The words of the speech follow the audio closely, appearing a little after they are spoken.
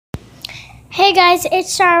Hey guys,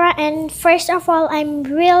 it's Sarah, and first of all, I'm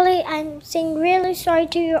saying really sorry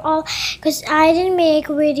to you all because I didn't make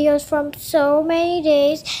videos from so many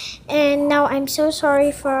days, and now I'm so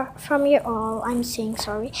sorry from you all. I'm saying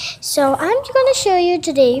sorry. So I'm gonna show you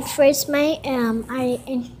today. First,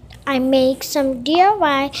 I make some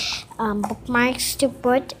DIY bookmarks to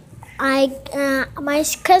put. My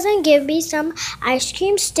cousin gave me some ice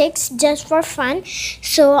cream sticks just for fun,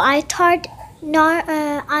 so I thought not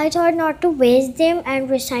to waste them and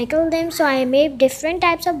recycle them, so I made different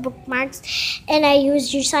types of bookmarks and I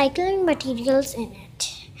used recycling materials in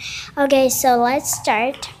it. Okay, so let's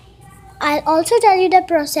start. I'll also tell you the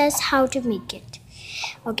process how to make it.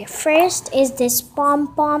 Okay, first is this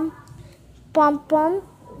pom pom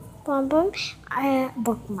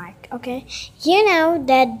bookmark. Okay, you know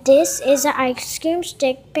that this is an ice cream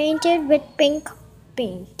stick painted with pink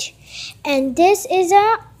paint, and this is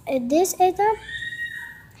a you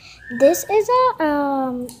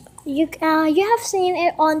have seen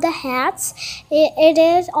it on the hats. It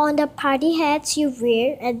is on the party hats you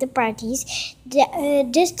wear at the parties.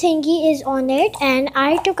 This thingy is on it, and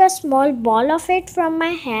I took a small ball of it from my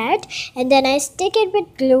hat, and then I stick it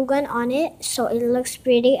with glue gun on it, so it looks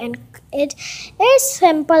pretty, and it is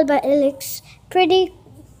simple, but it looks pretty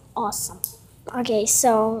awesome. Okay,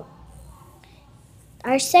 so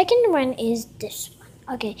our second one is this one.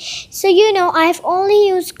 Okay, so you know I've only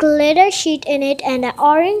used glitter sheet in it and an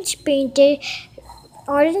orange painted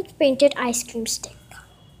ice cream stick,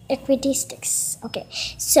 equity sticks. Okay,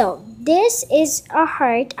 so this is a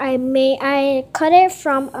heart. I cut it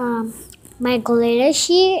from my glitter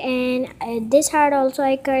sheet, and this heart also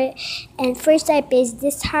I cut it. And first I paste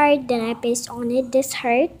this heart, then I paste on it this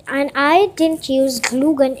heart, and I didn't use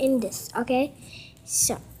glue gun in this. Okay,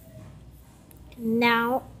 so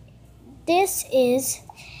now this is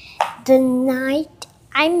the night.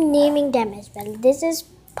 I'm naming them as well. This is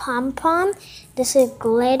pom pom, this is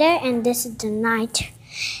glitter, and this is the night.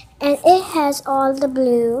 And it has all the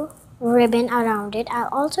blue ribbon around it. I'll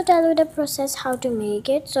also tell you the process how to make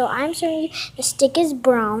it. So I'm showing you the stick is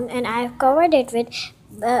brown, and I've covered it with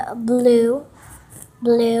blue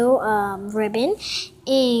ribbon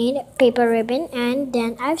and paper ribbon, and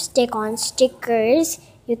then I've stick on stickers.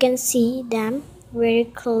 You can see them very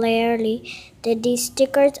clearly that these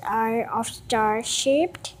stickers are of star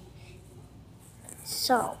shaped.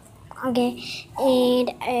 So okay,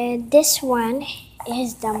 and this one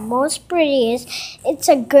is the most prettiest. It's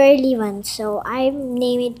a girly one, so I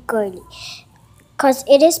name it girly because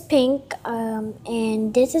it is pink,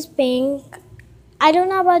 and this is pink. I don't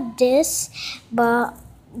know about this, but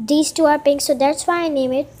these two are pink, so that's why I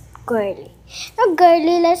name it girly. Now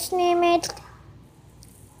girly, let's name it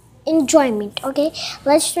enjoyment. Okay,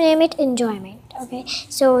 let's name it enjoyment. Okay,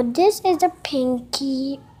 so this is the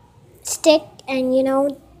pinky stick, and you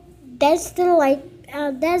know that's the light,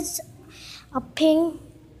 that's a pink,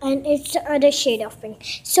 and it's the other shade of pink.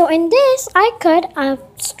 So in this I cut a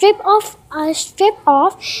strip off I stick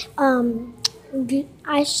off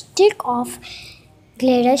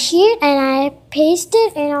glitter sheet, and I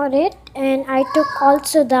pasted in on it, and I took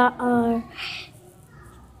also the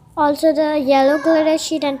yellow glitter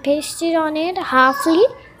sheet and pasted on it halfly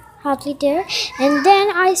there, and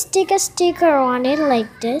then I stick a sticker on it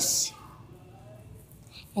like this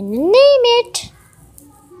and name it.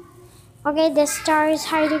 Okay, the star is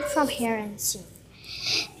hiding from here and see.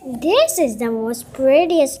 This is the most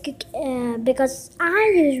prettiest because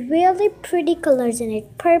I use really pretty colors in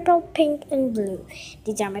it: purple, pink, and blue.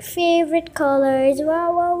 These are my favorite colors.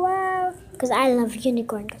 Wow, wow, wow! Because I love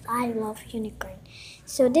unicorn.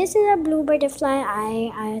 So this is a blue butterfly.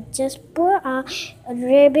 I just put a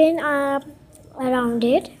ribbon around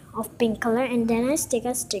it of pink color, and then I stick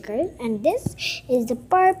a sticker. And this is the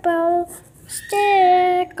purple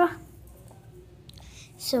stick.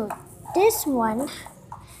 So this one,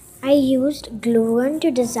 I used glue gun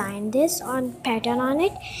to design this pattern on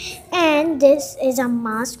it, and this is a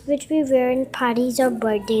mask which we wear in parties or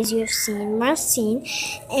birthdays. You've must seen,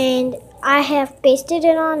 and I have pasted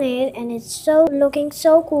it on it, and it's looking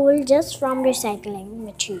so cool just from recycling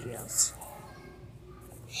materials.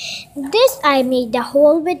 This I made the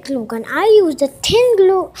hole with glue gun. I used a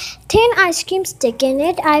thin ice cream stick in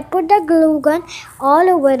it. I put the glue gun all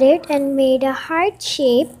over it and made a heart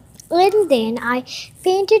shape, and then I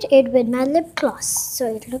painted it with my lip gloss so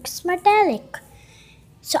it looks metallic.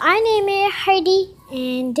 So I name it Heidi,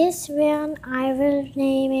 and this one I will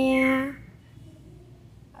name it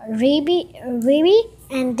Ruby,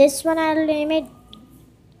 and this one I'll name it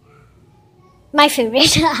my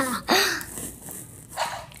favorite.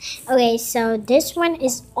 Okay, so this one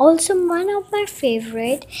is also one of my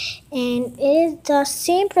favorite, and it is the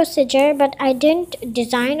same procedure, but I didn't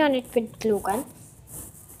design on it with glue gun.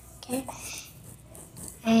 Okay,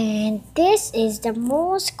 and this is the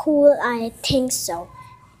most cool, I think so.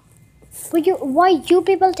 What you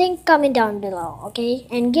people think, comment down below, okay,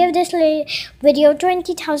 and give this video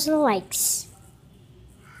 20,000 likes.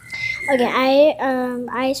 Okay,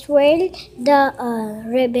 I swirled the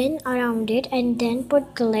ribbon around it and then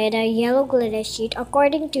put glitter, yellow glitter sheet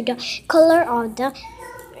according to the color of the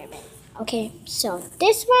ribbon. Okay, so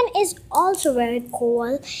this one is also very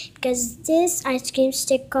cool because this ice cream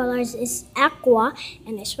stick colors is aqua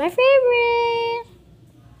and it's my favorite.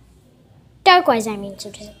 Turquoise, I mean, so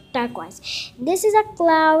to say, turquoise. This is a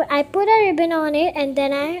cloud. I put a ribbon on it and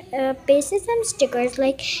then I pasted some stickers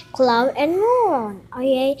like cloud and moon.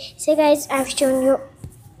 Okay, so guys, I've shown you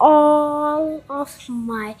all of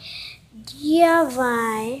my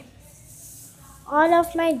DIY, all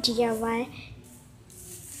of my DIY,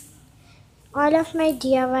 all of my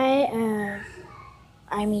DIY.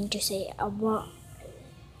 I mean to say,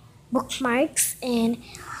 bookmarks, and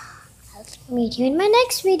I'll meet you in my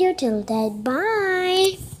next video. Till then,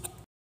 bye.